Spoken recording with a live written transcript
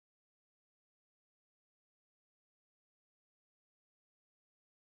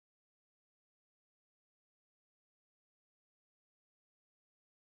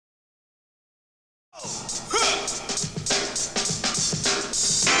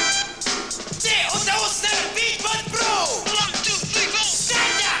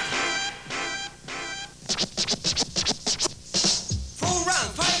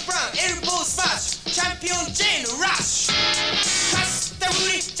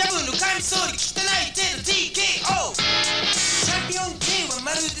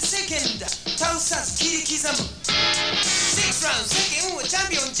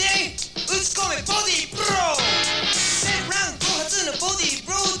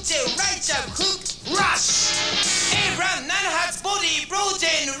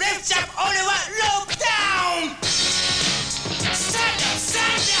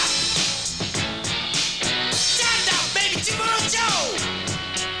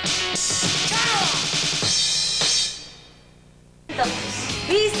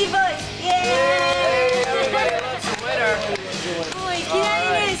Beastie Boys! イエーイ！もういきな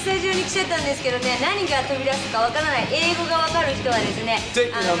りね、スタジオに来ちゃったんですけどね、何が飛び出すかわからない、英語がわかる人はですね、どうい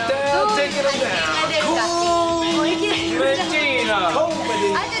う波形が出るか、もういきなり後で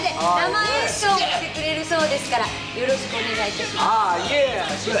生演奏してくれるそうですから、よろしくお願いいたします。ああ、yeah!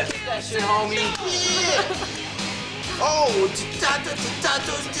 Just keep that shit, homie! Oh!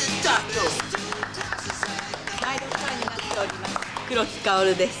 毎度お世話になっております。黒木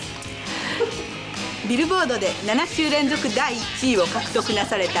薫です。ビルボードで7週連続第1位を獲得な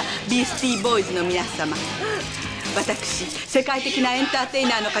されたビースティーボーイズの皆様、私世界的なエンターテイ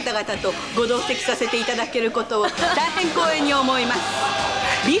ナーの方々とご同席させていただけることを大変光栄に思います。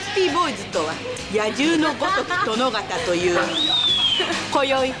ビースティーボーイズとは野獣のごとく殿方という今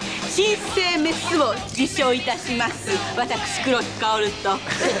宵新生メスを受賞いたします私黒木薫と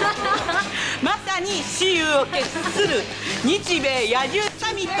まさに雌雄を決する日米野獣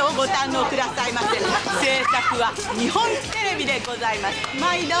サミットをご堪能くださいませ。制作は日本テレビでございます。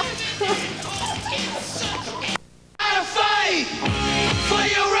毎度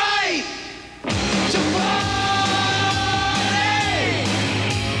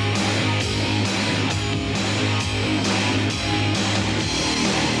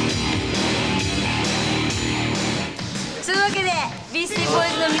というわけでビースティーボーイ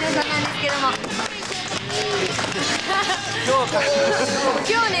ズの皆さんなんですけども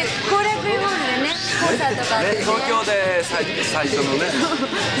今日ね、後楽園ホールでね、コンサートがあって、ね、東京で最初のね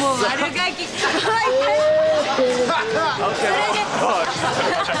もう丸書きそれで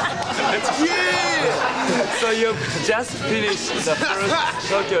So you just finished the first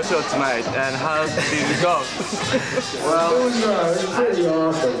Tokyo show tonight, and how did it go? Well, it was pretty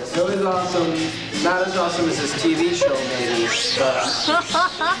awesome. It was awesome. Not as awesome as this TV show, maybe. But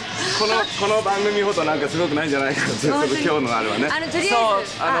この番組ほどなんかすごくないんじゃないかっていう今日のあれはね。とりあえ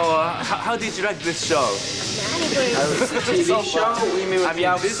ず How did you like this show? TV show? We mean with the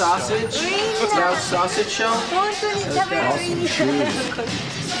out sausage? The out sausage show? 本当に食べるといいんじゃないのこれ。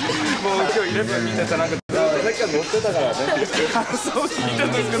もう今日11見てたなんかさっきから乗ってたからね。そう聞いた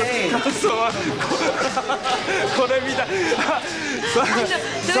んですけど、感想はこれ見た。と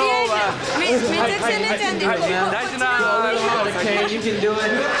りあえずめちゃくちゃになっちゃうんで、大事なYou can do it.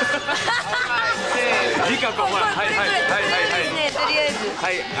 リカコはい。とりあえず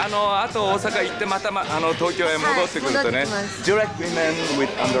あと大阪行ってまた東京へ戻ってくるとね。Do you like women with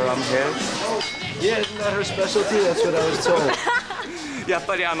underarm hair? Yeah, isn't that her specialty? That's what I was told. やっ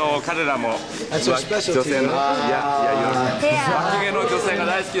ぱり彼らも女 That's her specialty. 性の脇毛の女性が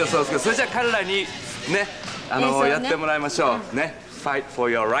大好きだそうですけど、それじゃあ彼らにねやってもらいましょうね。Fight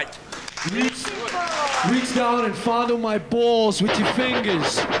for your right. Reach down and fondle my balls with your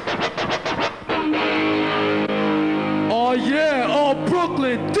fingers. Oh yeah, oh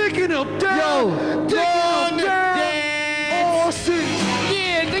Brooklyn, digging them down, digging them down. Oh shit,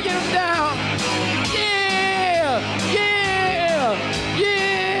 yeah, digging them down. Yeah, yeah, yeah,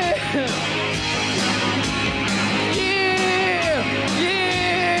 yeah,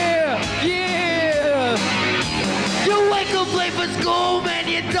 yeah, yeah. You wake up late for school, man,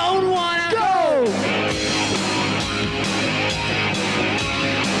 you don't wanna go.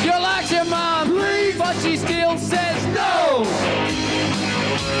 You like your mom, please, but she still says no.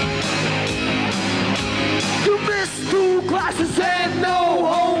 You missed 2 classes and no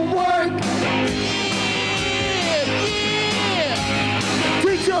homework. Yeah, yeah.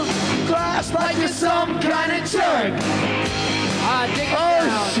 Teacher class like you're some kind of jerk.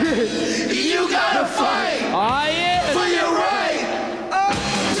 Oh shit, you gotta fight. Oh yeah, for your right.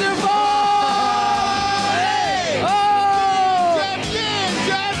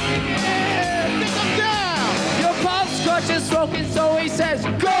 Smoking, so he says,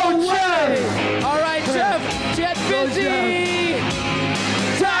 go Jeff! All right, Jeff, get busy!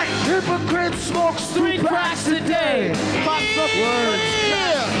 Attack hypocrites, smoke smokes 3 cracks a day.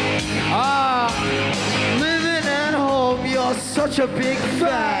 Living at home, you're such a big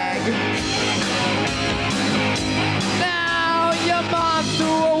fag. Now your mom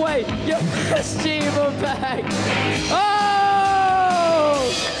threw away your festival bag.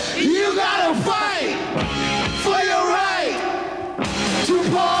 Oh, you gotta fight for your right to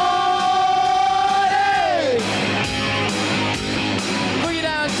party. Boogie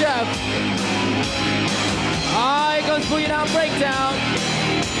down, Jeff. Ah, here goes Boogie down, breakdown.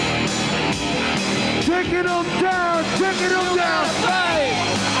 Taking them down, taking them down. Right.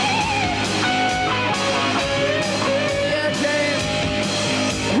 Yeah, James.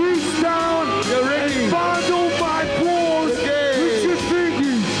 Reach down and fondle my balls with your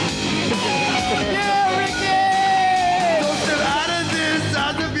fingers. Yeah, Ricky. Don't get out of this,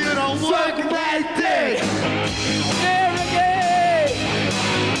 out of you don't work that dick. Yeah, Ricky.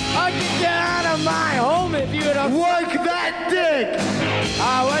 I can get out of my home if you don't work that dick.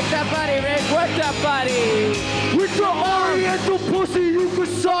 Ah, work that body, Rick, work that body. With your oriental pussy, you can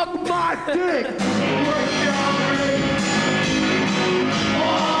suck my dick.